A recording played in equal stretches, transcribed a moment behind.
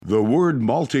The word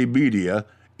multimedia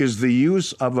is the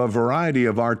use of a variety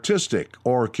of artistic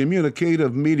or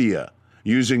communicative media,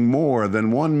 using more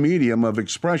than one medium of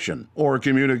expression or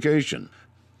communication.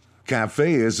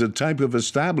 Cafe is a type of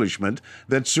establishment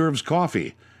that serves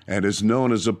coffee and is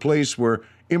known as a place where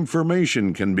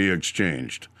information can be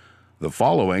exchanged. The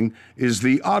following is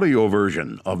the audio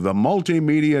version of the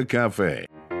Multimedia Cafe.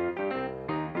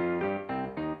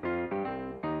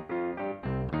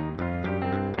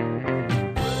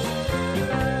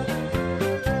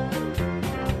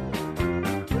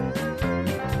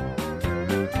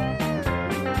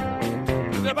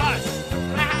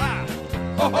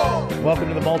 Welcome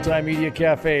to the Multimedia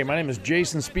Cafe. My name is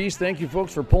Jason Spees. Thank you,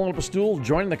 folks, for pulling up a stool,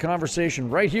 joining the conversation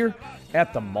right here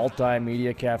at the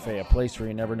Multimedia Cafe, a place where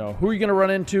you never know who you're going to run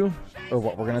into or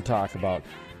what we're going to talk about.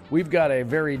 We've got a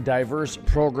very diverse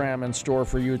program in store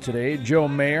for you today. Joe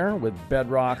Mayer with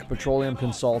Bedrock Petroleum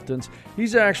Consultants.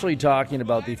 He's actually talking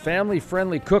about the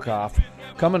family-friendly cook-off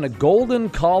coming to Golden,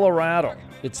 Colorado.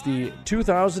 It's the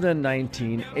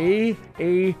 2019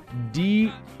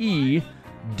 AADE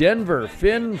Denver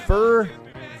Fin, Fur,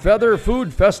 Feather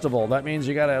Food Festival. That means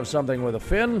you got to have something with a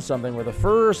fin, something with a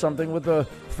fur, something with a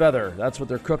feather. That's what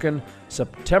they're cooking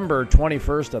September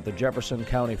 21st at the Jefferson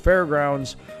County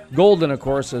Fairgrounds. Golden, of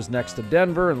course, is next to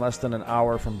Denver and less than an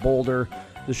hour from Boulder.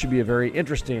 This should be a very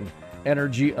interesting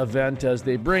energy event as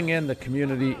they bring in the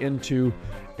community into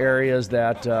areas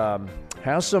that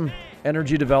has some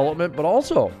energy development, but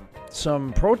also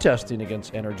some protesting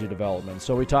against energy development.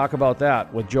 So we talk about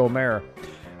that with Joe Mayer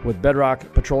with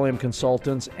Bedrock Petroleum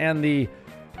Consultants and the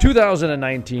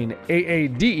 2019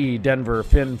 AADE Denver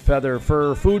Fin, Feather,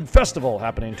 Fur Food Festival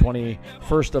happening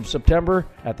 21st of September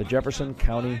at the Jefferson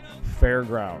County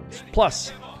Fairgrounds.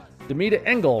 Plus, Demita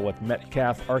Engel with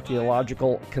Metcalf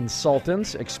Archaeological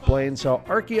Consultants explains how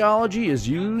archaeology is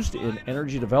used in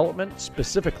energy development,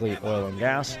 specifically oil and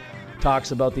gas.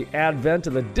 Talks about the advent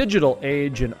of the digital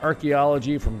age in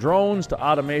archaeology, from drones to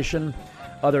automation.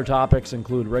 Other topics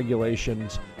include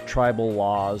regulations, tribal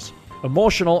laws,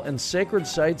 emotional and sacred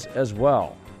sites as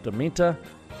well. Demita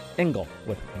Engel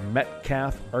with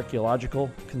Metcalf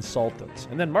Archaeological Consultants.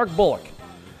 And then Mark Bullock,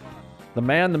 the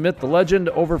man, the myth, the legend,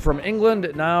 over from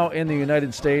England, now in the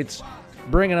United States,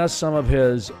 bringing us some of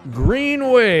his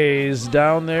green ways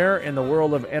down there in the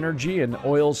world of energy and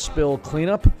oil spill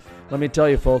cleanup. Let me tell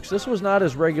you, folks, this was not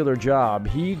his regular job.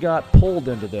 He got pulled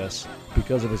into this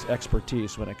because of his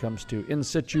expertise when it comes to in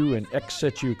situ and ex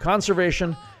situ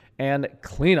conservation and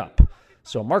cleanup.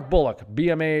 So Mark Bullock,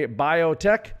 BMA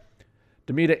Biotech,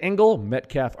 Demita Engel,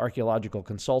 Metcalf Archaeological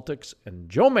Consultants, and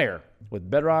Joe Mayer with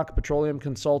Bedrock Petroleum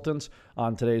Consultants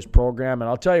on today's program. And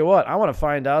I'll tell you what, I want to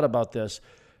find out about this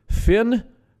Fin,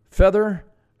 Feather,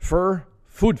 Fur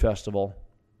Food Festival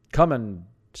coming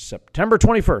September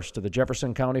 21st to the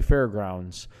Jefferson County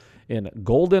Fairgrounds in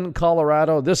Golden,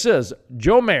 Colorado. This is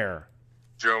Joe Mayer.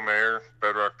 Joe Mayer,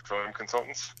 Bedrock Petroleum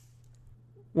Consultants.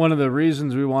 One of the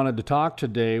reasons we wanted to talk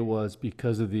today was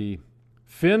because of the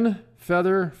Fin,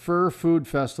 Feather, Fur Food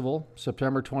Festival,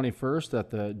 September 21st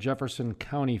at the Jefferson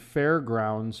County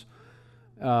Fairgrounds.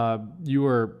 You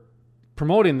were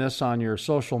promoting this on your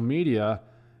social media,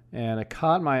 and it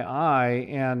caught my eye.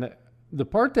 And the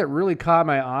part that really caught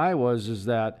my eye is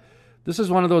that this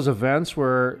is one of those events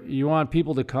where you want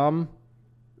people to come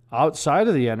outside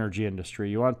of the energy industry.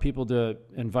 You want people to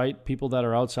invite people that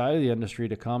are outside of the industry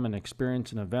to come and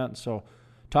experience an event. So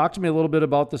talk to me a little bit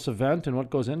about this event and what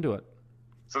goes into it.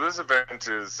 So this event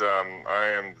is,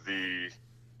 I am the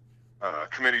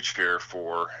committee chair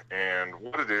for, and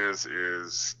what it is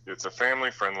it's a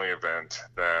family-friendly event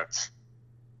that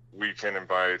we can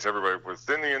invite everybody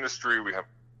within the industry. We have,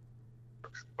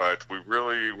 but we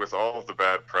really, with all of the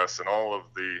bad press and all of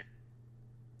the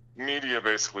media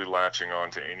basically latching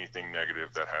on to anything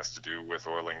negative that has to do with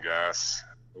oil and gas,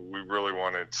 we really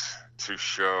wanted to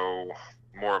show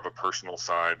more of a personal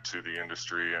side to the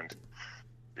industry. And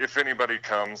if anybody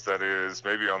comes that is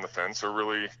maybe on the fence or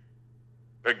really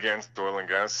against oil and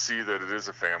gas, see that it is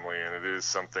a family and it is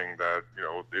something that, you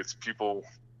know, it's people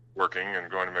working and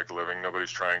going to make a living.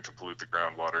 Nobody's trying to pollute the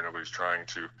groundwater. Nobody's trying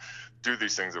to do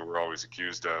these things that we're always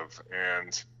accused of.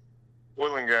 And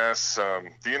oil and gas,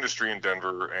 the industry in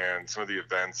Denver and some of the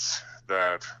events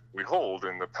that we hold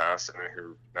in the past and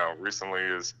here now recently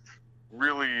is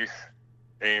really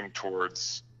aimed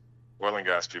towards oil and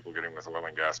gas people getting with oil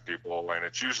and gas people, and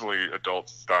it's usually adult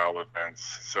style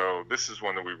events. So this is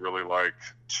one that we really like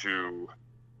to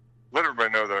let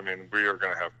everybody know that, I mean, we are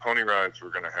going to have pony rides, we're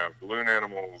going to have balloon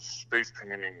animals, space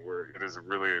painting, where it is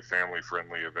really a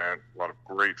family-friendly event. A lot of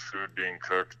great food being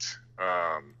cooked.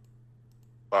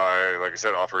 by, like I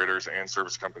said, operators and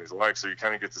service companies alike. So you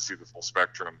kind of get to see the full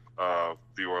spectrum of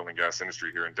the oil and gas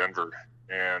industry here in Denver.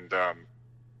 And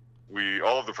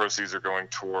all of the proceeds are going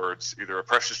towards either a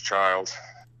precious child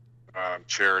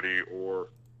charity,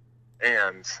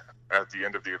 and at the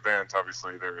end of the event,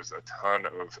 obviously there is a ton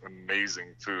of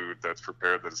amazing food that's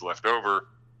prepared that is left over.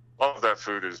 All of that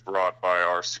food is brought by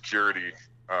our security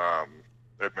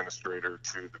administrator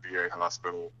to the VA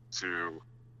hospital to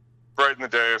brighten the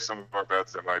day of some of our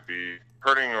vets that might be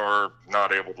hurting or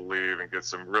not able to leave, and get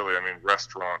some really,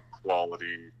 restaurant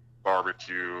quality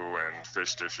barbecue and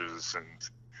fish dishes and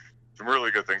some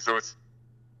really good things. So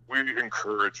we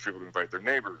encourage people to invite their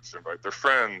neighbors, invite their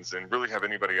friends, and really have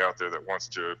anybody out there that wants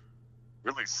to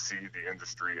really see the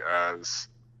industry as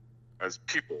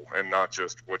people and not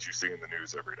just what you see in the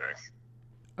news every day.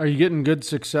 Are you getting good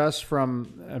success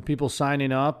from people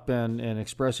signing up and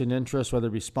expressing interest, whether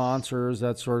it be sponsors,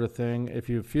 that sort of thing? If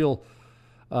you feel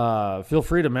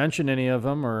free to mention any of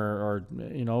them, or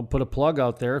put a plug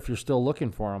out there if you're still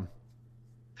looking for them.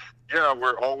 Yeah,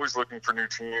 we're always looking for new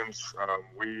teams.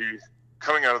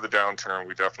 Coming out of the downturn,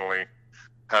 we definitely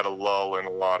had a lull in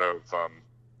a lot of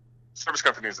service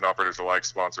companies and operators alike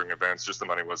sponsoring events. Just the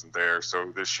money wasn't there.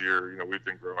 So this year, we've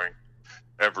been growing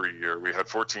every year. We had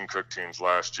 14 cook teams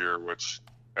last year, which,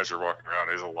 as you're walking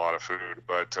around, is a lot of food.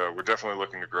 But we're definitely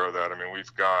looking to grow that.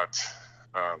 We've got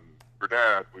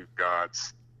Burdett, we've got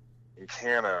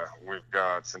Encana, we've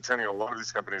got Centennial. A lot of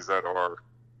these companies that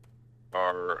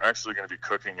are actually going to be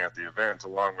cooking at the event,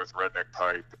 along with Redneck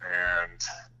Pipe and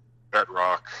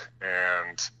Bedrock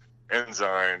and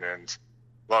Ensign, and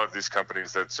a lot of these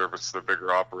companies that service the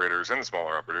bigger operators and the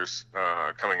smaller operators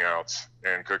coming out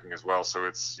and cooking as well. So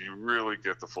you really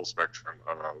get the full spectrum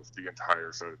of the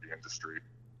entire side of the industry.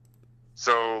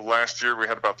 So last year we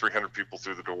had about 300 people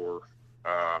through the door,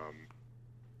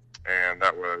 and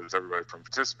that was everybody from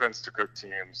participants to cook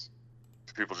teams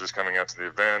to people just coming out to the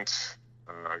event.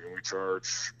 And we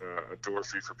charge a door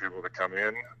fee for people to come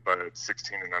in, but it's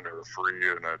 16 and under are free,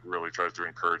 and that really tries to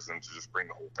encourage them to just bring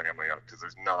the whole family out, because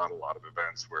there's not a lot of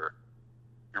events where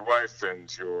your wife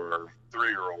and your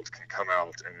 3-year-old can come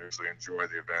out and actually enjoy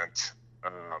the event,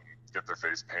 get their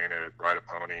face painted, ride a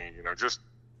pony, just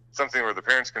something where the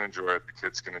parents can enjoy it, the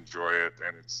kids can enjoy it,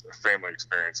 and it's a family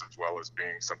experience as well as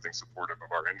being something supportive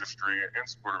of our industry and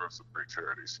supportive of some great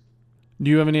charities. Do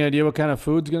you have any idea what kind of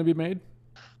food's going to be made?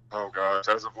 Oh gosh,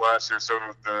 as of last year, so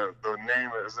the name,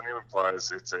 as the name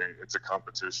implies, it's a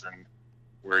competition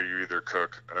where you either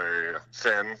cook a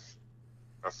fin,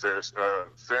 a fish,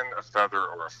 a feather,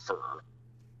 or a fur.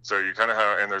 So you kind of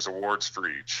have, and there's awards for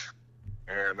each,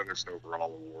 and then there's an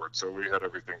overall award. So we had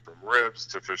everything from ribs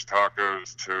to fish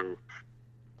tacos to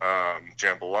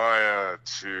jambalaya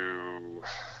to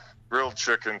grilled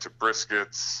chicken to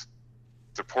briskets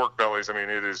to pork bellies.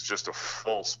 It is just a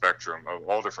full spectrum of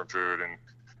all different food. And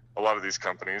a lot of these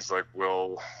companies, like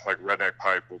Redneck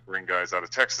Pipe, will bring guys out of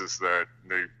Texas that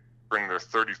they bring their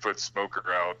 30-foot smoker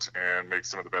out and make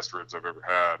some of the best ribs I've ever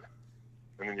had.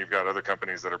 And then you've got other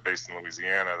companies that are based in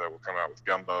Louisiana that will come out with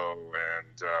gumbo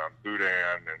and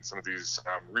boudin and some of these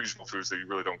regional foods that you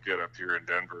really don't get up here in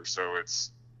Denver. So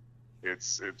it's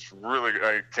really,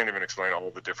 I can't even explain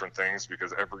all the different things,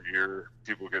 because every year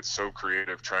people get so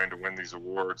creative trying to win these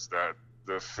awards that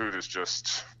the food is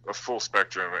just a full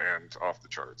spectrum and off the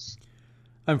charts.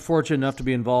 I'm fortunate enough to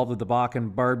be involved with the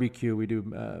Bakken Barbecue. We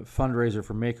do a fundraiser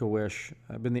for Make-A-Wish.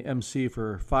 I've been the MC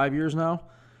for 5 years now.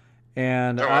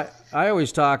 And I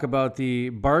always talk about the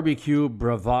barbecue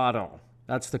bravado.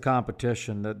 That's the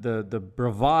competition, the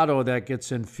bravado that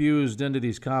gets infused into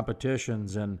these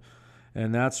competitions and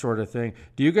that sort of thing.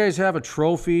 Do you guys have a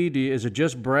trophy? Is it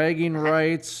just bragging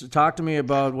rights? Talk to me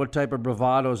about what type of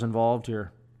bravado is involved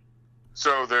here.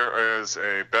 So there is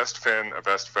a best fin, a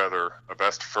best feather, a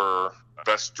best fur, a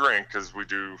best drink, because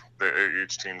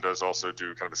each team does also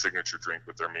do kind of a signature drink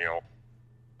with their meal.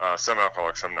 Some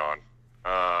alcoholic, some non.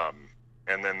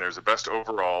 And then there's a best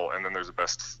overall, and then there's a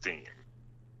best theme.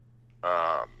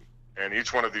 And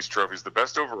each one of these trophies, the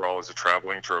best overall is a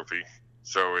traveling trophy.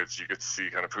 So you get to see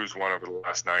kind of who's won over the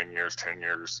last 9 years, 10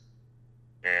 years.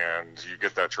 And you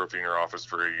get that trophy in your office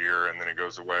for a year, and then it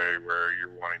goes away where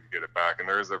you're wanting to get it back. And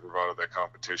there is that bravado, that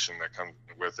competition that comes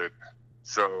with it.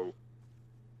 So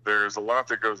there's a lot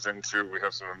that goes into. We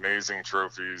have some amazing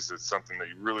trophies. It's something that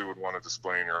you really would want to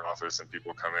display in your office, and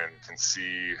people come in and can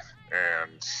see.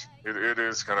 And it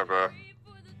is kind of a,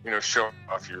 show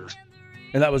off your.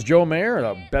 And that was Joe Mayer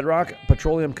of Bedrock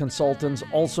Petroleum Consultants,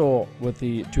 also with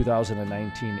the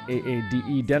 2019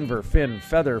 AADE Denver Fin,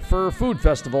 Feather, Fur Food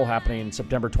Festival happening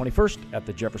September 21st at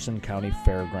the Jefferson County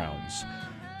Fairgrounds.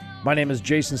 My name is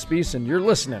Jason Spees, and you're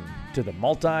listening to the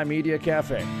Multimedia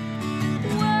Cafe. Whoa,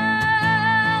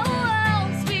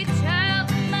 sweet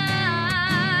child of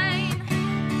mine.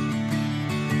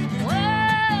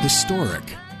 Whoa. Historic.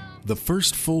 The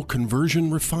first full conversion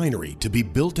refinery to be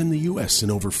built in the U.S. in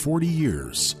over 40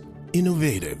 years.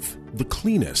 Innovative. The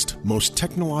cleanest, most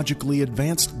technologically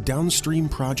advanced downstream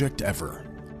project ever.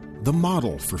 The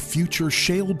model for future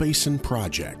shale basin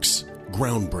projects.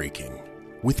 Groundbreaking.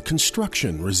 With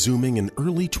construction resuming in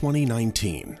early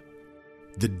 2019.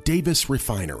 The Davis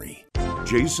Refinery.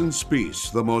 Jason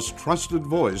Spees, the most trusted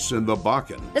voice in the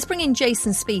Bakken. Let's bring in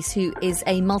Jason Spees, who is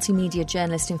a multimedia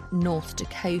journalist in North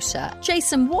Dakota.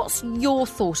 Jason, what's your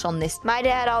thought on this? My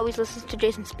dad always listens to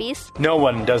Jason Spees. No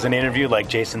one does an interview like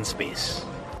Jason Spees.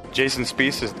 Jason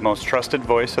Spees is the most trusted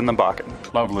voice in the Bakken.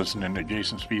 Love listening to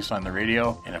Jason Spees on the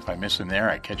radio, and if I miss him there,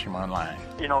 I catch him online.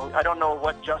 You know, I don't know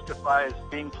what justifies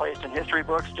being placed in history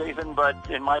books, Jason, but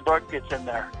in my book, it's in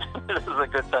there. This is a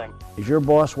good thing. Is your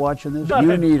boss watching this?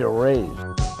 You need a raise.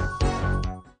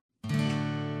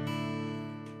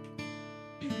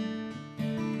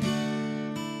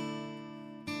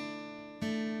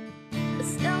 The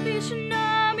Salvation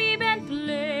Army band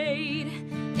played,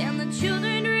 and the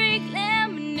children drank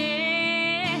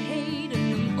lemonade,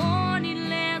 and the morning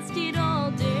lasted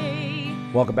all day.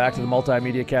 Welcome back to the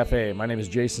Multimedia Cafe. My name is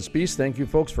Jason Spees. Thank you,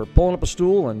 folks, for pulling up a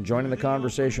stool and joining the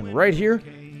conversation right here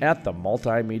at the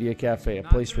Multimedia Cafe, a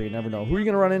place where you never know who you're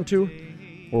going to run into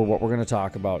or what we're going to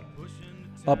talk about.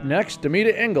 Up next,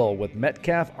 Demita Engel with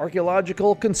Metcalf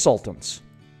Archaeological Consultants.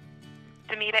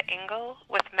 Demita Engel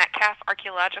with Metcalf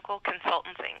Archaeological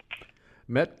Consultants, Inc.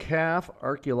 Metcalf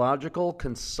Archaeological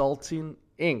Consulting,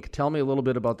 Inc. Tell me a little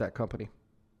bit about that company.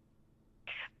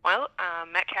 Well,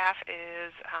 Metcalf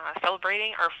is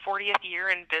celebrating our 40th year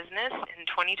in business in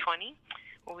 2020.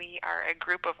 We are a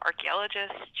group of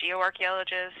archaeologists,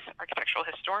 geoarchaeologists, architectural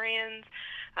historians,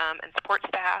 and support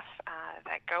staff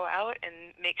that go out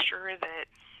and make sure that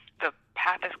the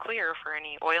path is clear for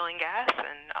any oil and gas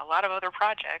and a lot of other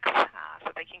projects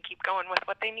so they can keep going with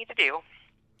what they need to do.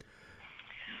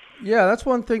 Yeah, that's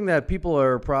one thing that people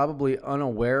are probably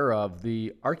unaware of,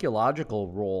 the archaeological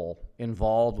role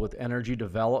involved with energy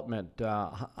development.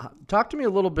 Talk to me a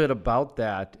little bit about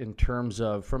that in terms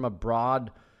of, from a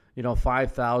broad,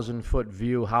 5,000-foot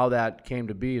view, how that came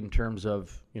to be in terms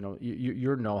of,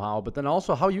 your know-how, but then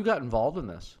also how you got involved in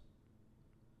this.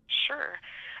 Sure.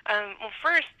 Well,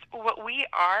 first, what we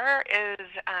are is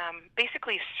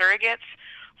basically surrogates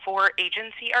for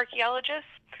agency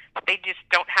archaeologists. They just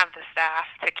don't have the staff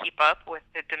to keep up with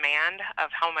the demand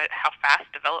of how fast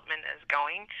development is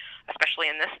going, especially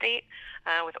in this state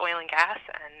with oil and gas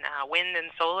and wind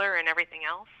and solar and everything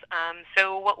else.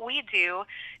 So what we do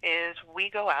is we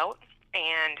go out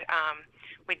and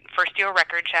we first do a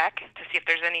record check to see if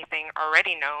there's anything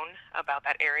already known about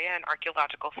that area, an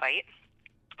archaeological site.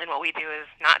 And what we do is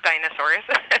not dinosaurs,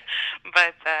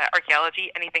 but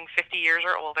archaeology, anything 50 years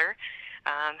or older,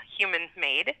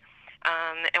 human-made.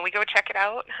 And we go check it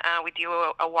out. We do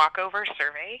a walkover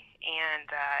survey, and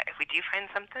if we do find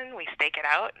something, we stake it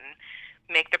out and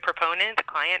make the proponent, the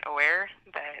client, aware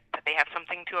that they have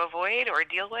something to avoid or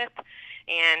deal with.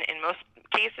 And in most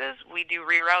cases, we do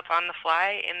reroutes on the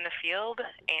fly in the field,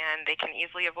 and they can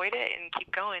easily avoid it and keep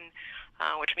going,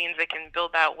 which means they can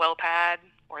build that well pad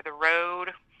or the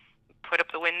road, put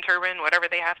up the wind turbine, whatever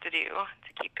they have to do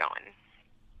to keep going.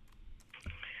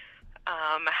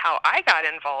 How I got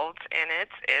involved in it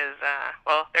is,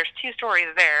 there's two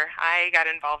stories there. I got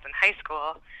involved in high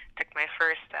school, took my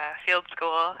first field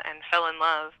school, and fell in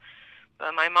love.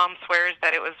 My mom swears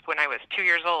that it was when I was 2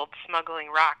 years old,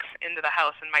 smuggling rocks into the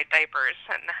house in my diapers,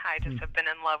 and I just have been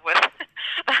in love with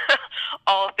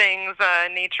all things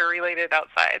nature-related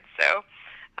outside. So,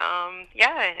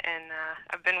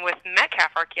 I've been with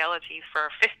Metcalf Archaeology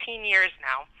for 15 years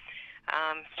now.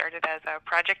 Started as a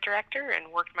project director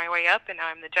and worked my way up, and now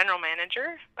I'm the general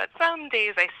manager. But some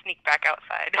days I sneak back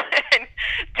outside and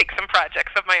take some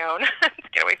projects of my own to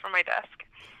get away from my desk.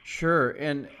 Sure.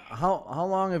 And how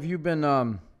long have you been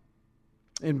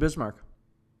in Bismarck?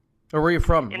 Or where are you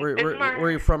from? Where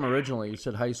are you from originally? You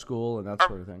said high school and that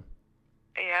sort of thing.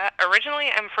 Yeah,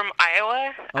 originally I'm from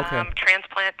Iowa. Okay.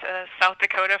 Transplant to South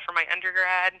Dakota for my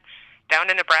undergrad, down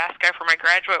to Nebraska for my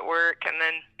graduate work, and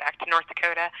then back to North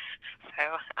Dakota. So,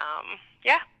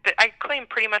 I claim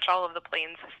pretty much all of the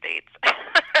Plains states.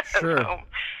 Sure.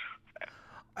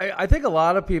 I think a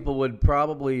lot of people would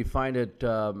probably find it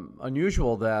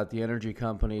unusual that the energy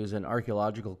companies and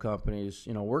archaeological companies,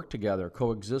 work together,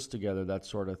 coexist together, that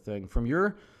sort of thing. From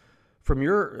your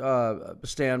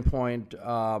standpoint,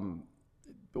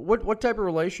 what type of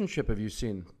relationship have you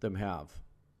seen them have?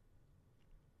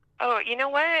 Oh, you know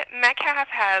what? Metcalf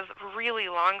has really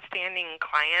long-standing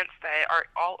clients that are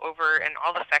all over in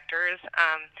all the sectors.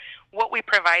 What we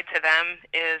provide to them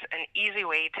is an easy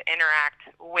way to interact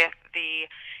with the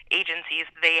agencies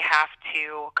they have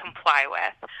to comply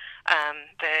with.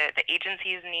 The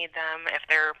agencies need them if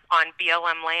they're on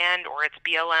BLM land or it's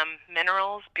BLM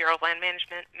minerals, Bureau of Land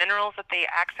Management minerals that they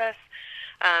access.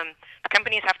 The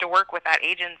companies have to work with that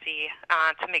agency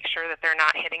to make sure that they're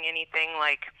not hitting anything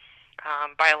like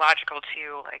biological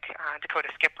to like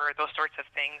Dakota skipper, those sorts of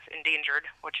things, endangered,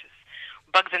 which is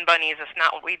bugs and bunnies is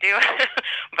not what we do,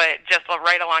 but just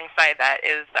right alongside that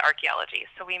is the archaeology.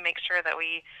 So we make sure that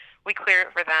we clear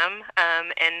it for them,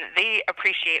 and they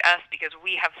appreciate us because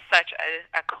we have such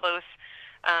a close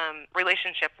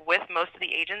relationship with most of the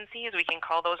agencies. We can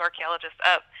call those archaeologists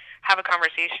up, have a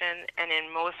conversation, and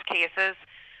in most cases,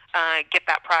 get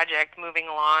that project moving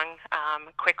along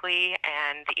quickly,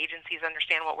 and the agencies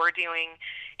understand what we're doing,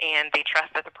 and they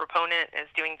trust that the proponent is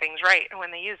doing things right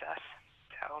when they use us.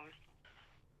 So,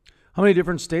 how many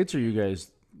different states are you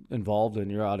guys involved in?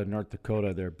 You're out of North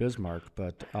Dakota there, Bismarck,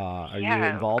 but are you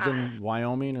involved in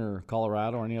Wyoming or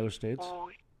Colorado or any other states?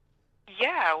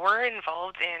 Yeah, we're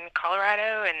involved in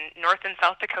Colorado and North and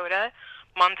South Dakota,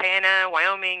 Montana,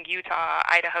 Wyoming, Utah,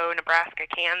 Idaho, Nebraska,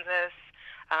 Kansas.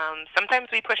 Sometimes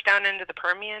we push down into the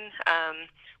Permian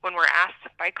when we're asked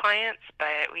by clients,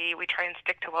 but we try and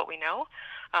stick to what we know,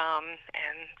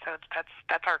 and so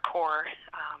that's our core.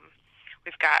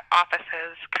 We've got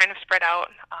offices kind of spread out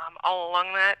all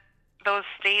along those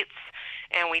states,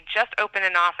 and we just opened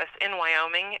an office in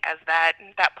Wyoming as that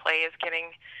play is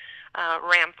getting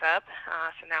ramped up.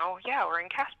 So now, we're in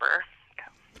Casper.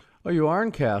 Oh, you are in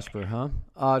Casper, huh?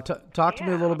 Talk to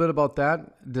me a little bit about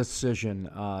that decision.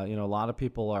 A lot of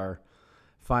people are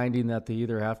finding that they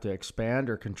either have to expand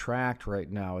or contract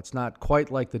right now. It's not quite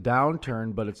like the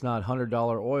downturn, but it's not $100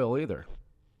 oil either.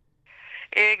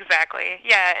 Exactly.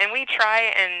 Yeah, and we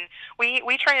try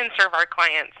and serve our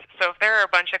clients. So if there are a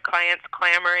bunch of clients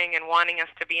clamoring and wanting us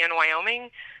to be in Wyoming,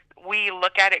 we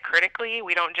look at it critically.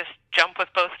 We don't just jump with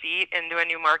both feet into a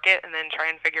new market and then try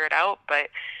and figure it out. But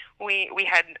we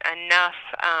had enough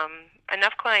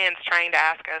clients trying to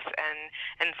ask us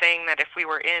and saying that if we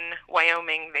were in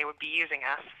Wyoming, they would be using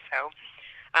us. So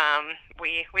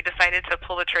we decided to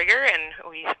pull the trigger, and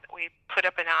we put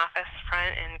up an office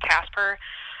front in Casper.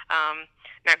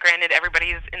 Now, granted,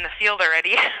 everybody's in the field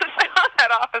already, so that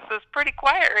office is pretty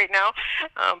quiet right now,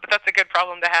 but that's a good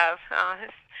problem to have.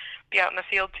 Be out in the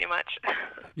field too much.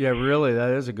 Yeah, really, that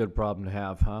is a good problem to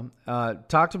have, huh?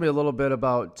 Talk to me a little bit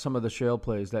about some of the shale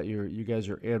plays that you guys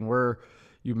are in. Where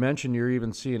you mentioned you're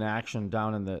even seeing action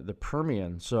down in the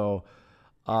Permian. So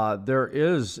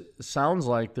sounds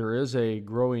like there is a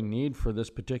growing need for this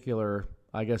particular,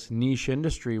 I guess, niche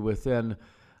industry within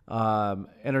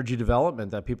energy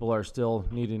development, that people are still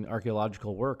needing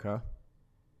archaeological work, huh?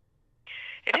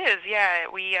 It is, yeah.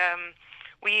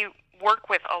 We work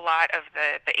with a lot of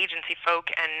the agency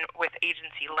folk and with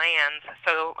agency lands.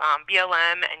 So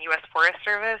BLM and U.S. Forest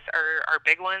Service are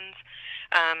big ones.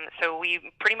 So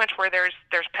we pretty much where there's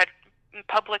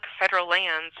public federal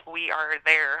lands, we are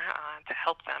there to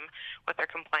help them with their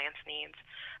compliance needs.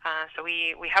 So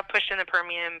we have pushed in the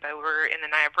Permian, but we're in the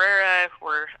Niobrara.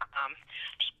 We're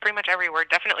just pretty much everywhere.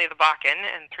 Definitely the Bakken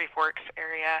and Three Forks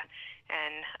area,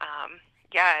 and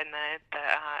in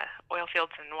the oil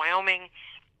fields in Wyoming.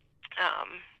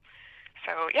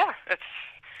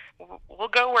 We'll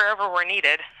go wherever we're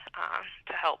needed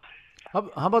to help.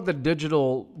 How about the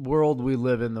digital world we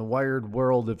live in, the wired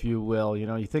world, if you will?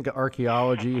 You think of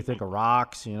archaeology, you think of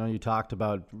rocks. You talked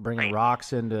about bringing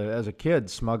rocks into, as a kid,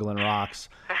 smuggling rocks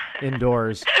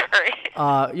indoors.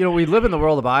 Right. We live in the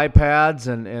world of iPads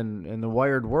and the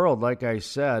wired world, like I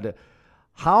said.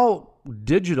 How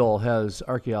digital has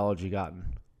archaeology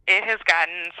gotten? It has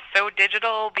gotten so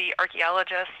digital, the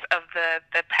archaeologists of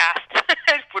the past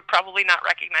would probably not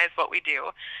recognize what we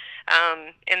do.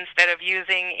 Instead of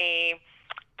using a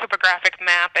topographic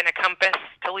map and a compass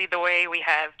to lead the way, we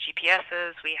have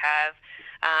GPSs, we have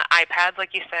iPads,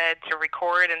 like you said, to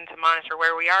record and to monitor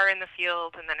where we are in the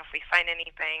field, and then if we find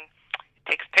anything, it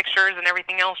takes pictures and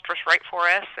everything else just right for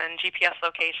us, and GPS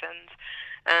locations.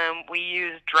 We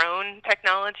use drone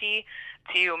technology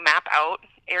to map out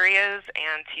areas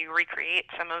and to recreate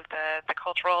some of the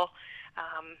cultural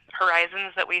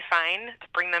horizons that we find, to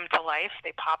bring them to life.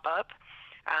 They pop up.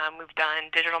 We've done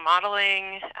digital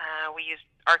modeling. We use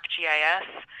ArcGIS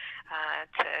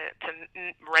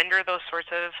to render those sorts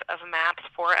of maps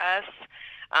for us.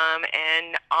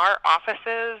 And our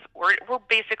offices, we're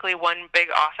basically one big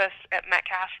office at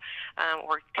Metcalf.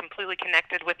 We're completely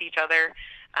connected with each other.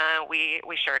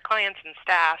 We share clients and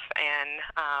staff and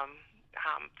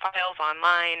files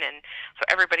online, and so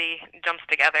everybody jumps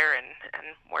together. And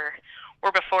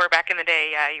we're before, back in the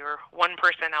day, you were one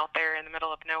person out there in the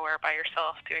middle of nowhere by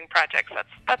yourself doing projects.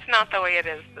 That's not the way it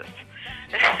is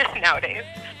nowadays.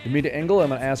 Demita Engel, I'm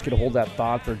going to ask you to hold that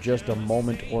thought for just a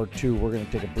moment or two. We're going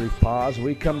to take a brief pause. When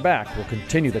we come back, we'll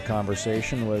continue the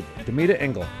conversation with Demita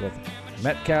Engel with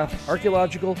Metcalf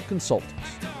Archaeological Consultants.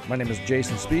 My name is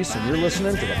Jason Spees, and you're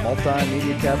listening to the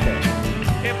Multimedia Cafe.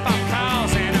 If I'm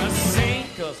causing a scene,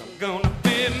 'cause I'm gonna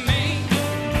be me.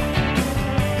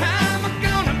 I'm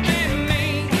gonna be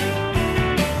me.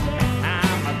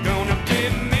 I'm gonna be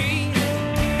me.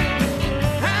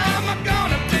 I'm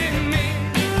gonna be me.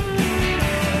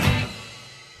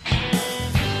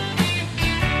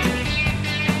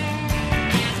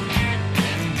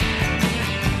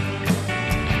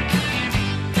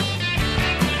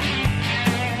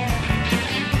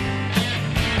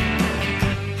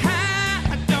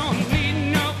 I don't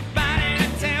need nobody to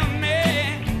tell me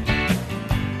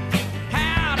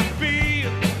how to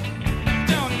feel.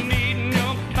 Don't need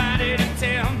nobody to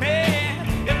tell me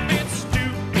if it's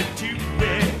stupid to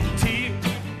wear tears.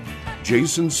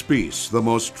 Jason Spees, the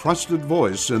most trusted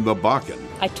voice in the Bakken.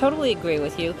 I totally agree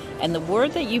with you. And the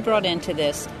word that you brought into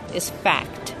this is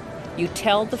fact. You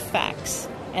tell the facts,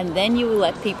 and then you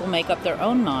let people make up their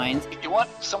own minds. You want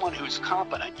someone who's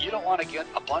competent. You don't want to get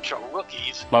a bunch of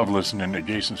rookies. Love listening to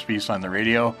Jason Spees on the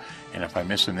radio, and if I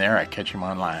miss him there, I catch him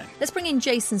online. Let's bring in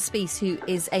Jason Spees, who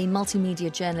is a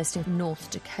multimedia journalist in North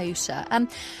Dakota.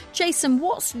 Jason,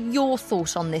 what's your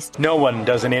thought on this? No one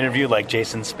does an interview like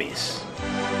Jason Spees.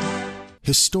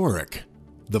 Historic.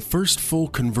 The first full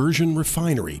conversion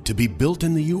refinery to be built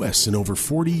in the U.S. in over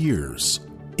 40 years.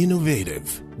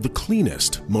 Innovative. The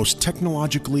cleanest, most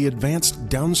technologically advanced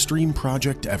downstream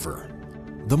project ever.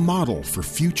 The model for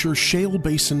future shale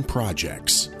basin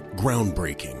projects.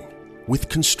 Groundbreaking. With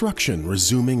construction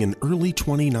resuming in early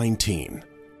 2019.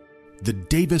 The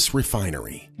Davis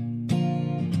Refinery.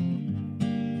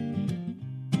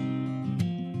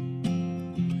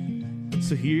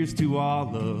 So here's to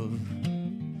all of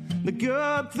the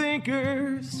good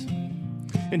thinkers,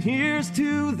 and here's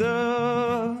to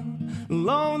the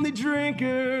lonely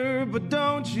drinker, but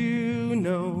don't you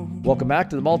know? Welcome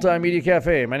back to the Multimedia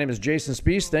Cafe. My name is Jason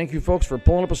Spees. Thank you, folks, for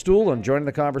pulling up a stool and joining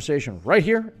the conversation right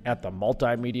here at the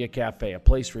Multimedia Cafe, a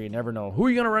place where you never know who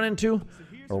you're going to run into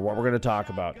or what we're going to talk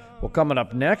about. Well, coming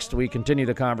up next, we continue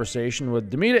the conversation with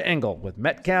Demita Engel with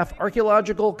Metcalf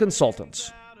Archaeological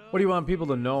Consultants. What do you want people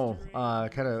to know,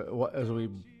 kind of as we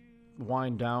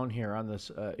wind down here on this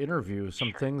interview,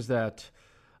 some things that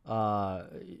kind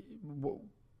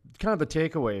of the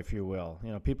takeaway, if you will,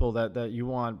 people that you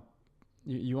want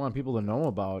people to know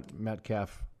about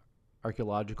Metcalf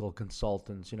Archaeological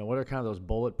Consultants. What are kind of those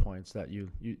bullet points that you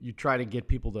try to get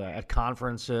people to at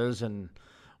conferences and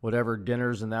whatever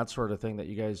dinners and that sort of thing that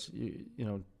you guys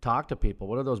talk to people?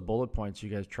 What are those bullet points you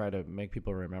guys try to make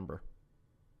people remember?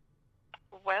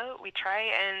 Well, we try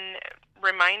and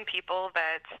remind people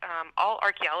that all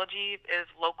archaeology is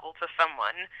local to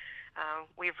someone.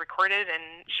 We've recorded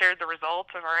and shared the results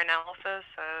of our analysis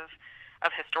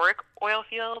of historic oil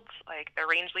fields, like the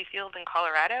Rangeley Field in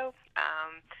Colorado,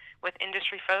 with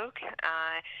industry folk.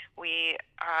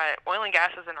 Oil and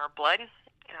gas is in our blood,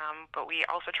 but we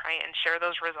also try and share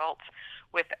those results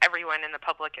with everyone in the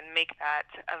public and make that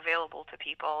available to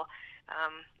people.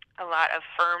 A lot of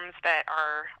firms that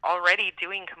are already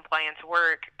doing compliance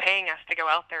work, paying us to go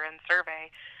out there and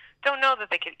survey, don't know that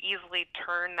they could easily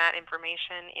turn that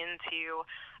information into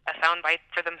a soundbite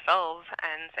for themselves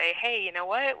and say, hey, you know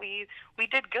what, we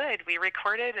did good. We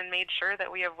recorded and made sure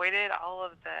that we avoided all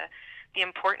of the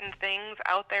important things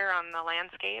out there on the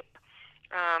landscape.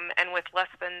 And with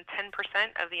less than 10%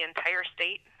 of the entire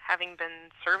state having been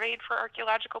surveyed for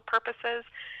archaeological purposes,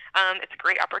 it's a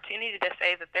great opportunity to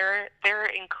say that they're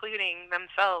including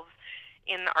themselves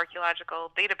in the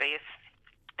archaeological database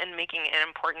and making an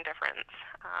important difference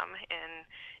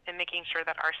in making sure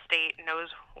that our state knows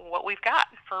what we've got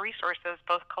for resources,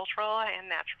 both cultural and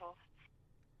natural.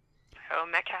 So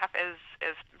Metcalf is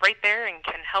right there and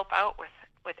can help out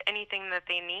with anything that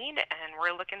they need, and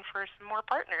we're looking for some more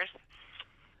partners.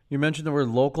 You mentioned the word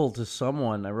local to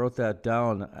someone. I wrote that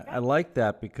down. I like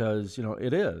that because,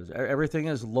 it is. Everything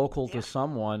is local to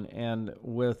someone. And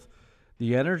with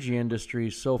the energy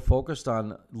industry so focused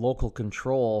on local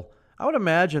control, I would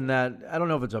imagine that, I don't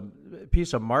know if it's a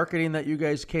piece of marketing that you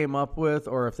guys came up with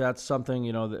or if that's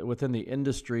something, that within the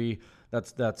industry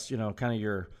that's kind of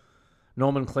your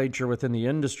nomenclature within the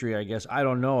industry, I guess. I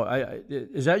don't know.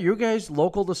 Is that you guys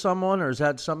local to someone, or is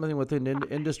that something within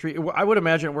industry? I would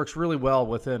imagine it works really well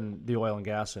within the oil and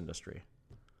gas industry.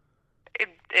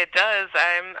 It does.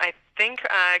 I think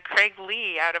Craig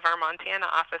Lee out of our Montana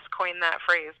office coined that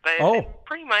phrase, but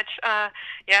pretty much,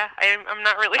 I'm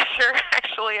not really sure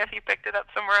actually if he picked it up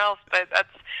somewhere else, but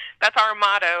that's our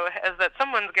motto, is that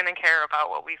someone's going to care about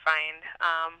what we find.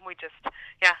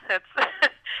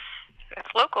 It's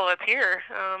local, it's here,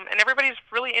 and everybody's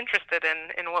really interested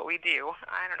in what we do.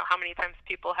 I don't know how many times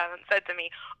people haven't said to me,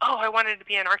 "Oh, I wanted to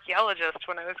be an archaeologist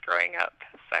when I was growing up."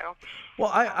 So, well,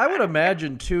 I would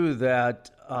imagine too that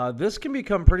this can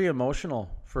become pretty emotional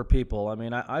for people. I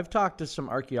mean, I've talked to some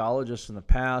archaeologists in the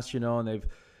past, and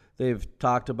they've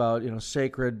talked about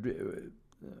sacred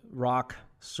rock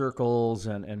circles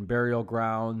and burial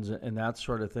grounds and that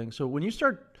sort of thing. So when you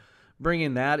start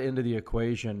bringing that into the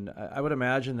equation, I would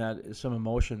imagine that some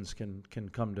emotions can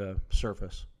come to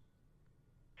surface.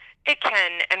 It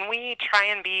can, and we try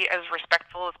and be as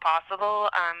respectful as possible,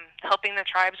 helping the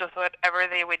tribes with whatever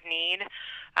they would need,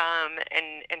 and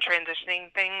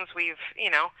transitioning things.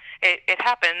 It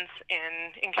happens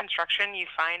in construction. You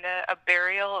find a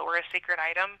burial or a sacred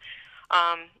item,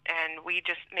 and we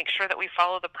just make sure that we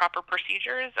follow the proper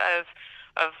procedures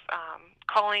of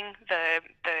calling the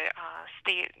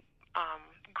state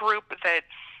group that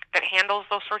handles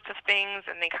those sorts of things,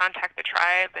 and they contact the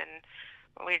tribe, and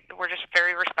we're just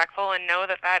very respectful and know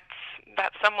that that's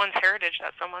someone's heritage,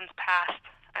 that's someone's past,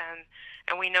 and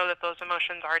we know that those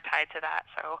emotions are tied to that.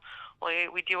 So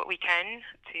we do what we can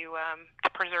to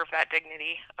preserve that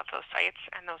dignity of those sites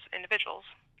and those individuals.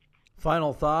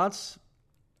 Final thoughts,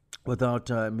 without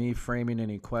me framing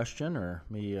any question or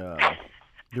me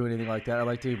do anything like that. I'd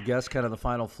like to give guests kind of the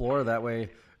final floor that way,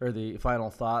 or the final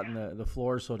thought and the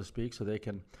floor, so to speak, so they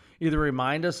can either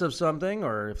remind us of something,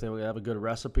 or if they have a good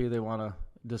recipe they want to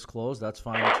disclose, that's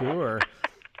fine too. Or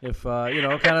if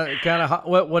kind of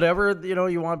whatever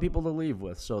you want people to leave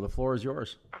with. So the floor is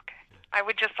yours. Okay. I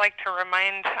would just like to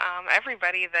remind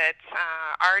everybody that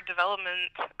our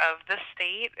development of this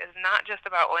state is not just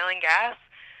about oil and gas.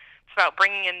 It's about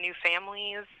bringing in new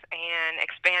families and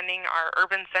expanding our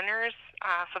urban centers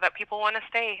so that people want to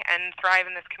stay and thrive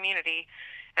in this community.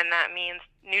 And that means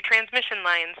new transmission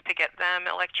lines to get them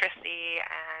electricity,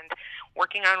 and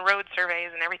working on road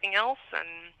surveys and everything else.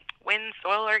 And wind,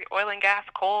 soil, oil and gas,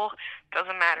 coal,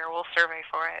 doesn't matter. We'll survey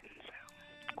for it. So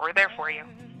we're there for you.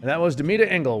 And that was Demita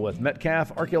Engel with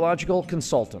Metcalf Archaeological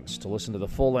Consultants. To listen to the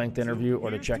full-length interview or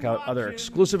to check out other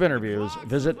exclusive interviews,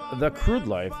 visit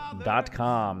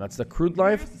thecrudelife.com. That's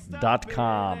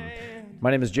thecrudelife.com.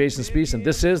 My name is Jason Spees, and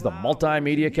this is the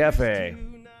MultiMedia Cafe.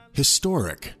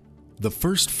 Historic. The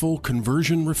first full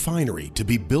conversion refinery to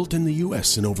be built in the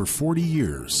U.S. in over 40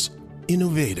 years.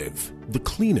 Innovative. The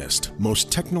cleanest,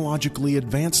 most technologically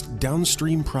advanced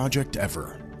downstream project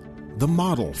ever. The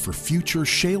model for future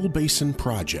shale basin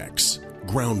projects.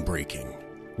 Groundbreaking.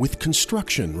 With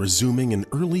construction resuming in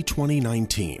early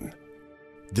 2019.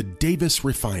 The Davis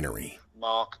Refinery.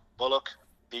 Mark Bullock,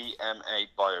 BMA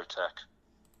Biotech.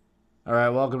 All right,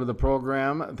 welcome to the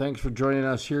program. Thanks for joining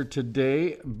us here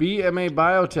today. BMA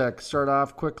Biotech, start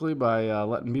off quickly by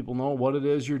letting people know what it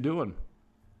is you're doing.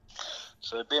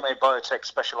 So BMA Biotech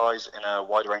specialise in a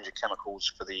wide range of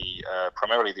chemicals for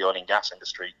primarily the oil and gas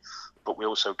industry, but we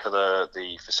also cover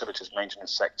the facilities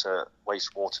maintenance sector,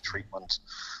 wastewater treatment,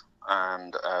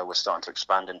 and we're starting to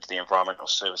expand into the environmental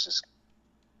services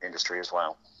industry as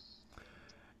well.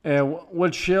 And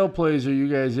what shale plays are you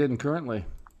guys in currently?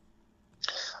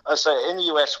 So in the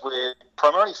US, we're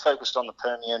primarily focused on the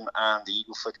Permian and the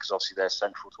Eagle Ford, because obviously they're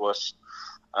central to us.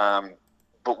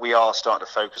 But we are starting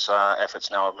to focus our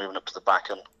efforts now on moving up to the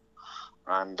Bakken.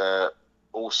 And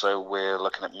also we're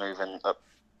looking at moving up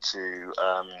to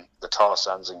the tar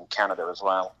sands in Canada as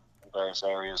well, in various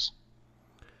areas.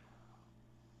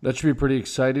 That should be pretty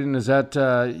exciting. Is that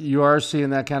you are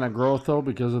seeing that kind of growth, though,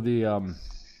 because of the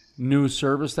new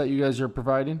service that you guys are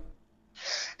providing?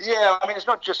 Yeah, I mean, it's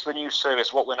not just the new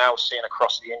service. What we're now seeing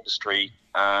across the industry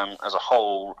as a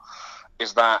whole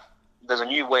is that there's a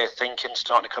new way of thinking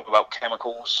starting to come about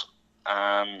chemicals.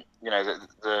 The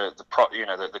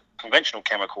conventional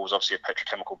chemicals obviously are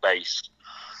petrochemical based.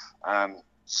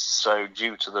 So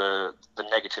due to the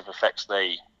negative effects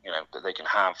that they can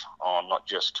have on not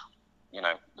just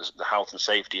the health and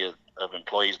safety of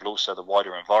employees, but also the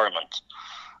wider environment,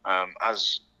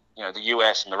 as the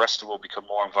US and the rest of the world become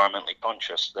more environmentally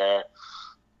conscious, they're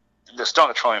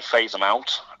starting to try and phase them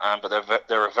out. But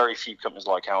there are very few companies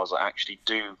like ours that actually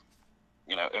do,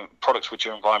 products which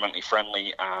are environmentally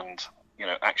friendly and,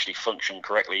 actually function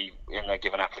correctly in their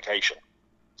given application.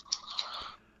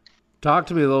 Talk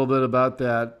to me a little bit about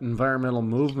that environmental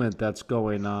movement that's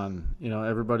going on. You know,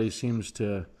 everybody seems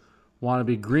to want to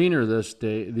be greener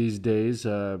these days.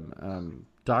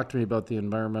 Talk to me about the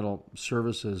environmental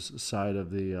services side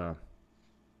of the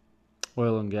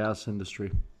oil and gas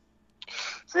industry.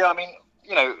 So, yeah, I mean,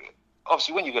 you know,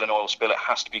 obviously when you get an oil spill, it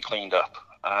has to be cleaned up,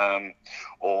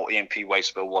 or E&P waste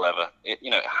spill, whatever. It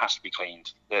has to be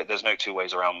cleaned. There's no two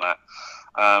ways around that.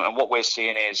 And what we're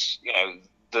seeing is, you know,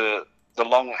 the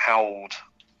long-held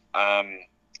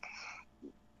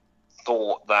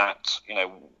thought that, you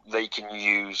know, they can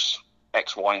use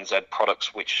X, Y, and Z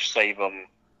products which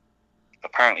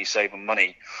apparently save them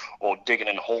money, or digging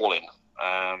and hauling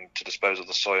to dispose of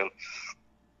the soil,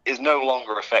 is no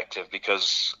longer effective,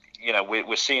 because, you know,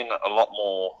 we're seeing a lot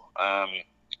more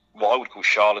what I would call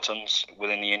charlatans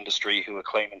within the industry who are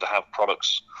claiming to have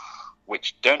products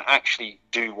which don't actually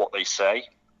do what they say.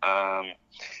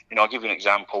 You know, I'll give you an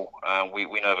example. We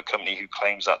know of a company who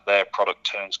claims that their product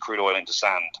turns crude oil into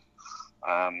sand.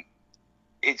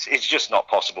 It's just not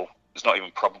possible. It's not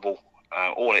even probable.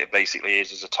 All it basically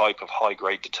is a type of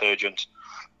high-grade detergent,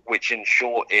 which in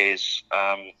short is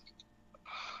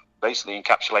basically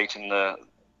encapsulating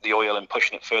the oil and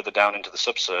pushing it further down into the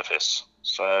subsurface.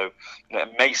 So, you know,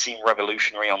 it may seem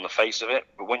revolutionary on the face of it,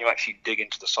 but when you actually dig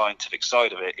into the scientific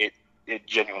side of it, it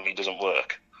genuinely doesn't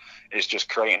work. It's just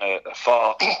creating a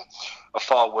far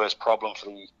worse problem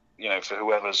for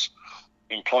whoever's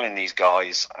employing these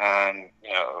guys, and,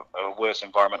 you know, a worse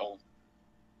environmental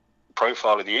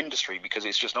profile of the industry, because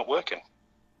it's just not working.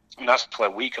 And that's where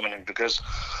we come in, because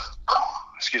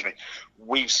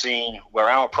we've seen where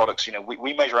our products, you know,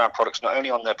 we measure our products not only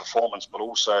on their performance, but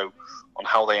also on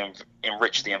how they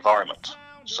enrich the environment.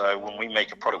 So when we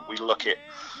make a product, we look at,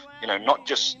 you know, not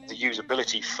just the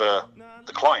usability for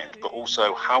the client, but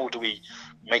also how do we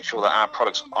make sure that our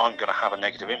products aren't going to have a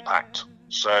negative impact.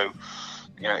 So,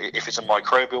 you know, if it's a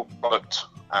microbial product,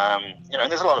 you know,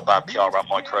 and there's a lot of bad PR about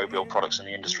microbial products in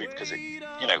the industry, because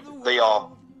they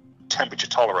are temperature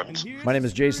tolerant. My name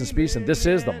is Jason Spees, and this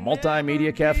is the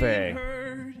MultiMedia Cafe.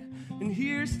 And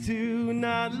here's to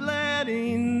not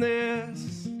letting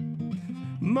this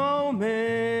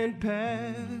moment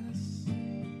pass.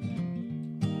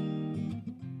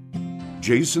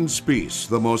 Jason Spees,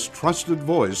 the most trusted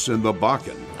voice in the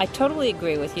Bakken. I totally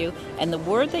agree with you, and the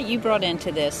word that you brought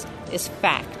into this is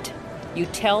fact. You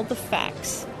tell the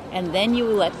facts, and then you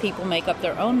let people make up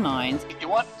their own minds. You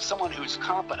want someone who's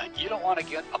competent. You don't want to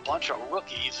get a bunch of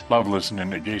rookies. Love listening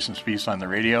to Jason Spees on the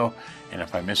radio, and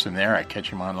if I miss him there, I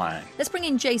catch him online. Let's bring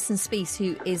in Jason Spees,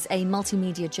 who is a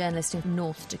multimedia journalist in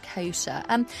North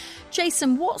Dakota.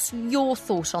 Jason, what's your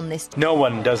thought on this? No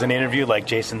one does an interview like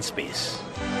Jason Spees.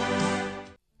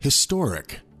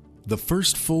 Historic. The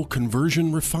first full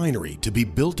conversion refinery to be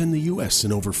built in the U.S.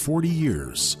 in over 40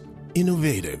 years.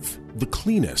 Innovative. The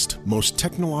cleanest, most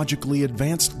technologically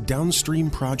advanced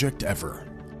downstream project ever.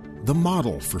 The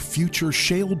model for future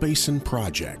shale basin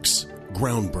projects.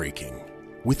 Groundbreaking.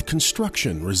 With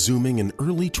construction resuming in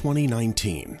early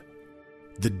 2019.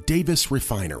 The Davis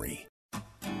Refinery.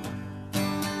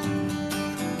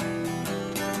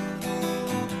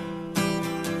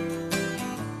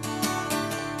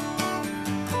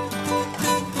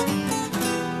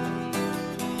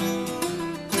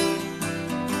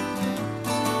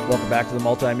 Welcome back to the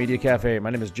Multimedia Cafe. My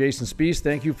name is Jason Spees.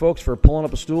 Thank you, folks, for pulling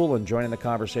up a stool and joining the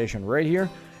conversation right here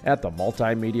at the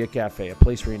Multimedia Cafe, a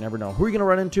place where you never know who you're going to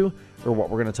run into or what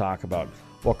we're going to talk about.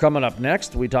 Well, coming up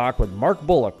next, we talk with Mark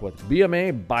Bullock with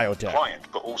BMA Biotech. Client,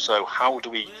 but also how do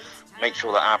we make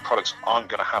sure that our products aren't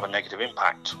going to have a negative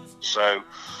impact? So,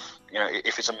 you know,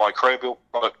 if it's a microbial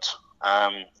product,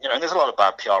 you know, and there's a lot of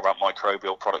bad PR about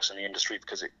microbial products in the industry,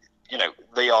 because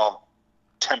they are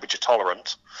temperature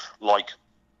tolerant, like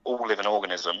all living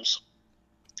organisms.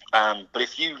 But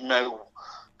if you know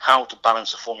how to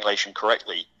balance a formulation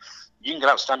correctly, you can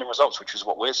get outstanding results, which is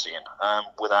what we're seeing.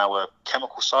 With our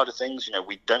chemical side of things, you know,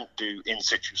 we don't do in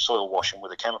situ soil washing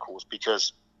with the chemicals,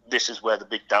 because this is where the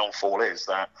big downfall is,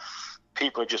 that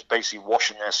people are just basically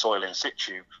washing their soil in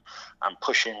situ and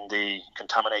pushing the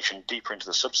contamination deeper into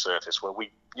the subsurface, where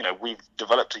we've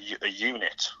developed a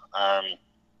unit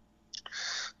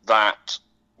that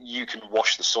you can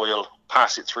wash the soil,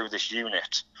 pass it through this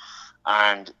unit,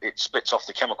 and it splits off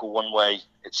the chemical one way,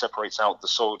 it separates out the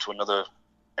soil to another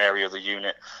area of the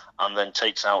unit, and then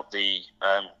takes out the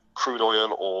crude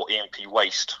oil or E&P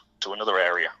waste to another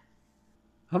area.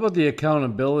 How about the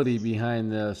accountability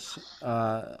behind this?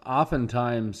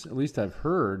 Oftentimes, at least I've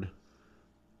heard,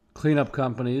 cleanup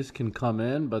companies can come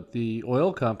in, but the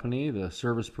oil company, the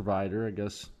service provider, I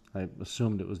guess I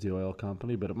assumed it was the oil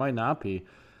company, but it might not be,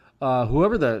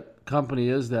 whoever that company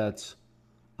is that's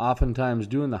oftentimes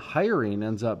doing the hiring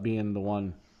ends up being the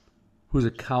one who's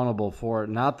accountable for it,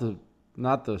 not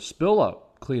the spill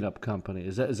up cleanup company.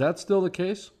 Is that still the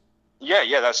case?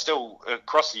 Yeah, that's still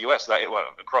across the US.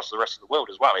 Across the rest of the world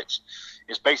as well.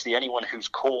 It's basically anyone who's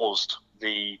caused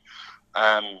the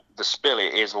spill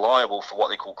is liable for what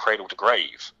they call cradle to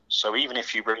grave. So even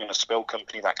if you bring in a spill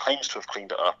company that claims to have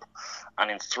cleaned it up,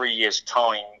 and in 3 years'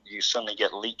 time you suddenly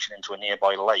get leaching into a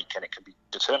nearby lake, and it can be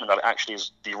determined that it actually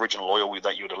is the original oil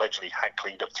that you had allegedly had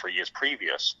cleaned up 3 years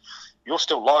previous, you're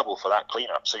still liable for that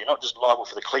cleanup. So you're not just liable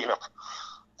for the cleanup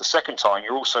the second time,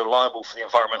 you're also liable for the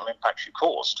environmental impacts you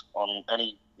caused on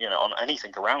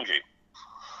anything around you.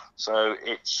 So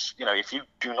it's, if you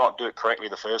do not do it correctly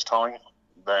the first time,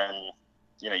 then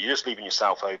you're just leaving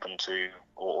yourself open to,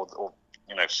 or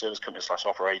service companies /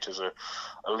 operators are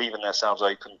leaving themselves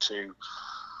open to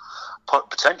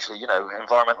potentially,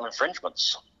 environmental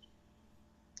infringements.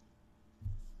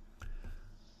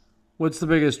 What's the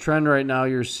biggest trend right now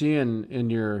you're seeing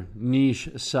in your niche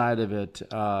side of it?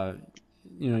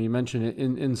 You mentioned it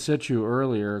in situ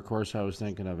earlier. Of course, I was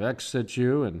thinking of ex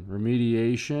situ and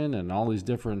remediation and all these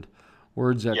different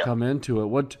words that come into it.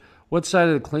 What side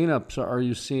of the cleanups are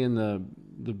you seeing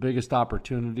the biggest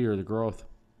opportunity or the growth?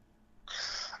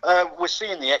 We're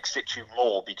seeing the ex situ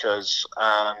more because,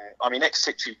 ex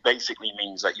situ basically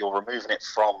means that you're removing it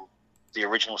from the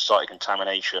original site of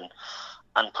contamination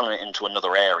and pulling it into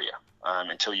another area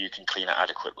until you can clean it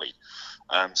adequately.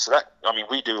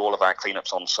 We do all of our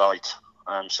cleanups on site.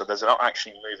 So there's not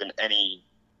actually moving any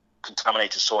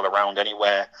contaminated soil around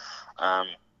anywhere.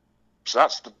 So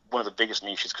that's one of the biggest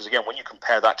niches, because again, when you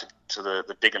compare that to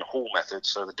the dig and haul method,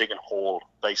 so the dig and haul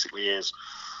basically is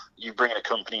you bring in a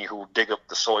company who will dig up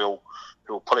the soil,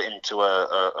 who will put it into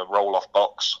a roll-off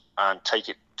box and take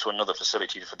it to another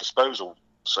facility for disposal.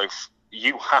 So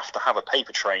you have to have a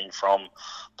paper train from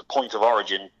the point of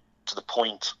origin to the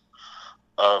point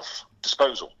of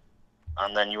disposal.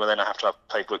 And then you will then have to have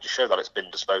paperwork to show that it's been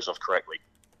disposed of correctly.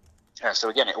 So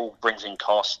again, it all brings in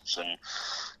costs and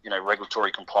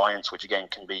regulatory compliance, which again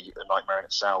can be a nightmare in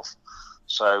itself.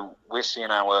 So we're seeing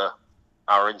our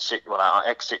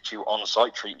ex situ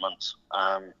on-site treatment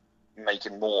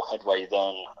making more headway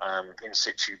than in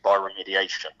situ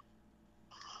bioremediation,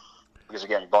 because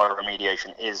again,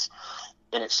 bioremediation is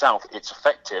in itself it's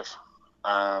effective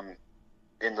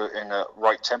in the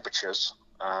right temperatures.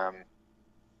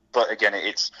 But again,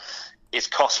 it's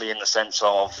costly in the sense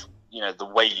of, the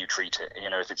way you treat it.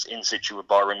 If it's in situ with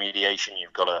bioremediation,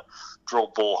 you've got to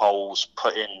drill boreholes,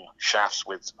 put in shafts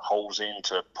with holes in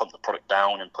to pump the product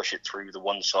down and push it through the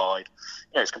one side.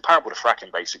 It's comparable to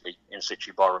fracking, basically, in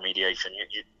situ bioremediation.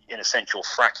 You in a sense, you're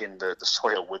fracking the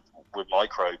soil with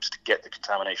microbes to get the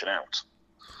contamination out.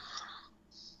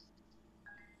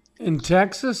 In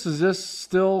Texas, is this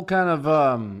still kind of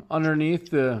underneath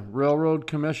the Railroad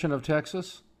Commission of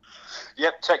Texas?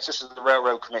 Yep, Texas is the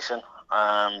Railroad Commission.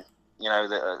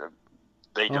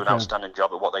 They do an outstanding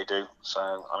job at what they do.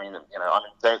 So,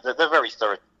 they're very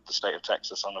thorough, the state of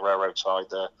Texas, on the railroad side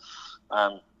there.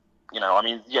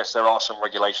 Yes, there are some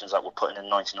regulations that were put in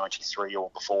 1993 or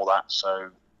before that. So,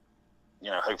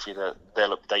 hopefully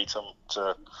they'll update them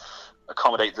to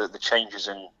accommodate the changes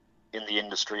in the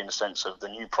industry in the sense of the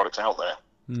new products out there.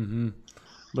 Mm-hmm.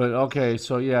 But, okay,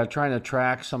 so, trying to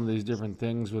track some of these different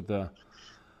things with the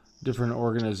different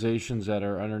organizations that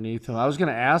are underneath them. I was going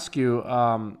to ask you,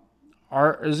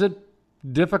 is it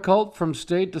difficult from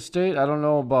state to state? I don't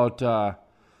know about,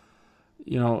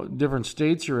 different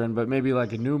states you're in, but maybe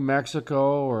like a New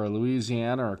Mexico or a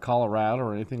Louisiana or Colorado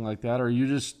or anything like that. Are you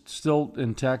just still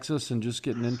in Texas and just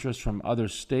getting interest from other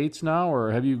states now,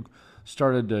 or have you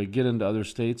started to get into other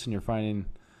states and you're finding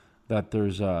that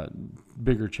there's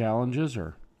bigger challenges?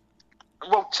 Or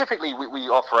well, typically we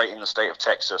operate in the state of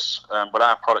Texas, but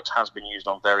our product has been used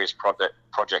on various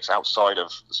projects outside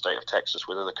of the state of Texas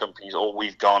with other companies, or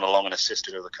we've gone along and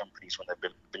assisted other companies when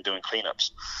they've been doing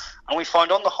cleanups. And we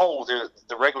find on the whole, the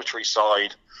regulatory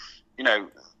side,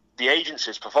 the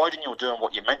agencies, providing you're doing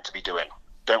what you're meant to be doing,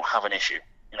 don't have an issue.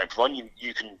 Providing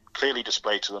you can clearly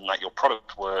display to them that your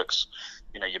product works,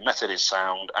 your method is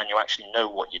sound, and you actually know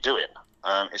what you're doing.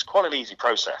 It's quite an easy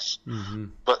process. Mm-hmm.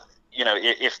 But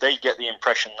if they get the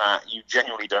impression that you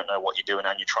genuinely don't know what you're doing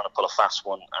and you're trying to pull a fast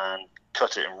one and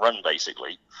cut it and run,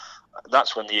 basically,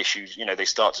 that's when the issues, they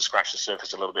start to scratch the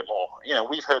surface a little bit more.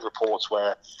 We've heard reports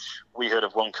where we heard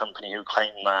of one company who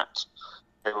claimed that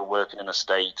they were working in a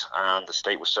state and the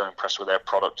state was so impressed with their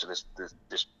product to this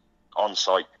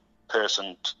on-site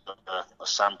person took a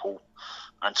sample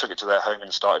and took it to their home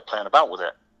and started playing about with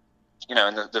it.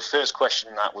 And the first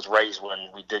question that was raised when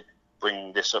we did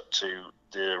bring this up to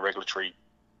the regulatory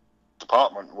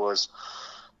department was,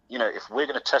 if we're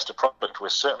going to test a product, we're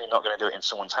certainly not going to do it in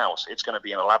someone's house. It's going to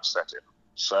be in a lab setting.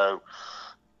 So,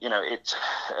 you've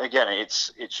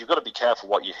got to be careful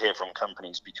what you hear from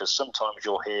companies, because sometimes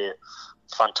you'll hear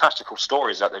fantastical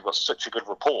stories that they've got such a good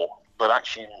rapport, but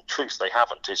actually in truth they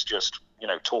haven't. It's just,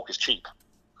 talk is cheap.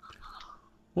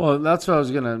 Well, that's what I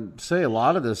was going to say. A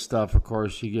lot of this stuff, of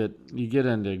course, you get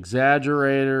into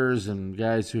exaggerators and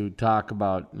guys who talk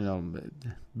about,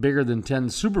 bigger than 10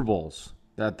 Super Bowls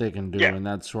that they can do and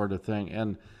that sort of thing.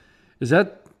 And is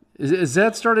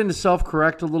that starting to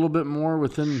self-correct a little bit more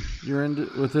within your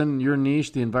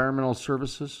niche, the environmental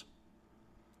services?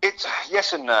 It's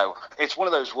yes and no. It's one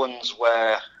of those ones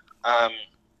where,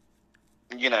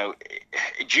 do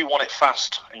you want it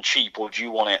fast and cheap, or do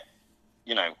you want it,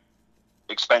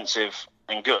 expensive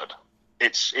and good?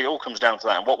 It all comes down to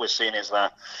that. And what we're seeing is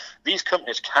that these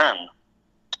companies can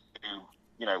do,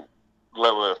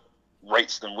 lower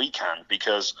rates than we can,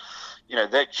 because,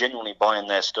 they're genuinely buying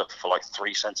their stuff for like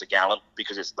 3 cents a gallon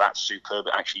because it's that superb.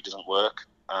 It actually doesn't work,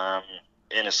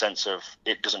 in a sense of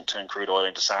it doesn't turn crude oil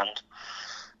into sand.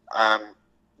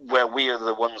 Where we are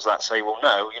the ones that say, well,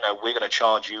 no, we're going to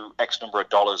charge you X number of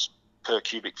dollars per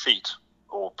cubic feet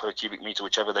or per cubic meter,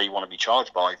 whichever they want to be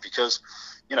charged by, because,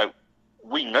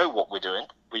 we know what we're doing.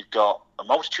 We've got a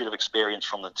multitude of experience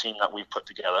from the team that we've put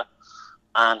together,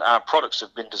 and our products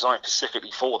have been designed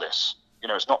specifically for this.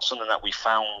 It's not something that we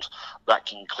found that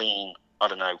can clean, I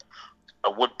don't know,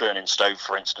 a wood-burning stove,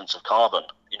 for instance, of carbon.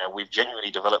 We've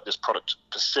genuinely developed this product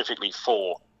specifically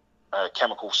for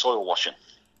chemical soil washing.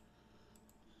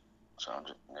 So,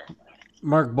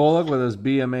 Mark Bullock with his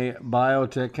BMA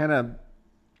Biotech. Kind of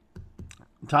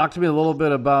talk to me a little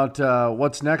bit about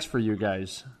what's next for you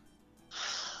guys.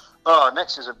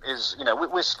 Next is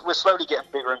we're slowly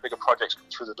getting bigger and bigger projects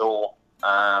through the door.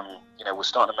 We're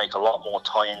starting to make a lot more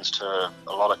tie-ins to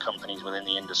a lot of companies within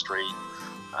the industry.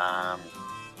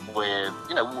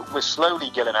 We're slowly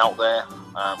getting out there.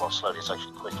 Slowly, it's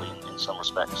actually quickly in some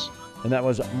respects. And that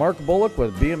was Mark Bullock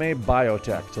with BMA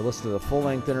Biotech. To listen to the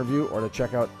full-length interview or to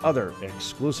check out other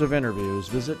exclusive interviews,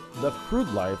 visit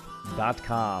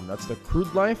thecrudelife.com. That's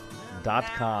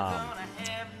thecrudelife.com.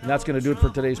 And that's going to do it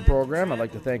for today's program. I'd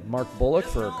like to thank Mark Bullock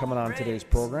for coming on today's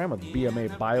program with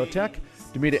BMA Biotech,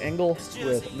 Demita Engel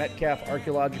with Metcalf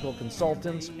Archaeological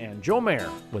Consultants, and Joe Mayer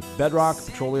with Bedrock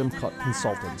Petroleum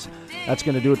Consultants. That's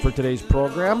going to do it for today's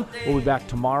program. We'll be back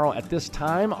tomorrow at this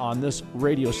time on this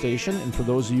radio station. And for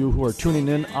those of you who are tuning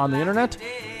in on the internet,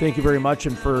 thank you very much.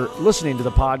 And for listening to the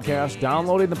podcast,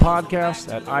 downloading the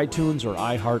podcast at iTunes or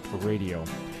iHeartRadio.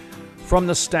 From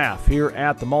the staff here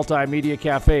at the MultiMedia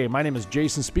Cafe, my name is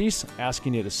Jason Spees,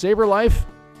 asking you to savor life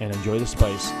and enjoy the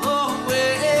spice. Oh,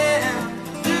 well,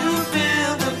 you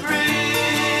build the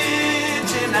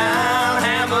bridge and I'll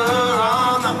hammer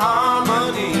on the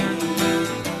harmony.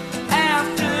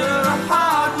 After a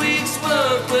hard week's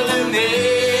work, we'll have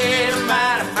made a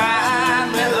mighty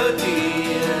fine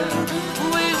melody.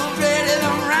 We were ready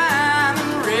to rhyme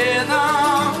and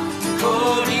rhythm,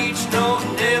 chord each note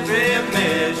and every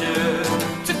measure.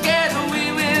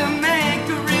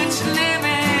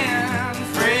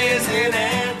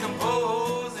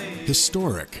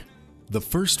 Historic, the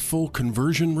first full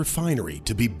conversion refinery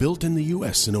to be built in the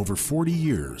U.S. in over 40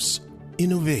 years.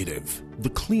 Innovative, the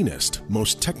cleanest,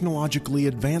 most technologically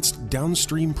advanced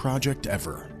downstream project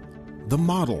ever. The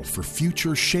model for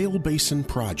future shale basin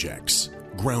projects.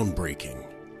 Groundbreaking,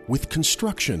 with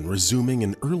construction resuming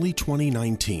in early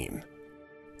 2019.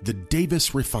 The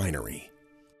Davis Refinery.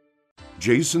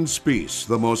 Jason Spees,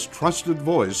 the most trusted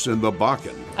voice in the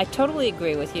Bakken. I totally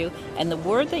agree with you, and the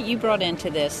word that you brought into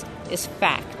this is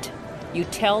fact. You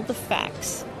tell the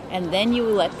facts, and then you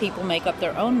let people make up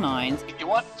their own minds. You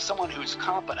want someone who's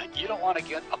competent. You don't want to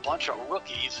get a bunch of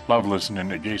rookies. Love listening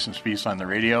to Jason Spees on the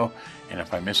radio, and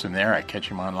if I miss him there, I catch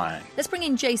him online. Let's bring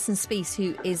in Jason Spees,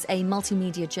 who is a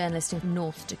multimedia journalist in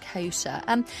North Dakota.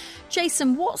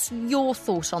 Jason, what's your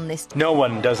thought on this? No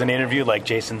one does an interview like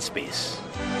Jason Spees.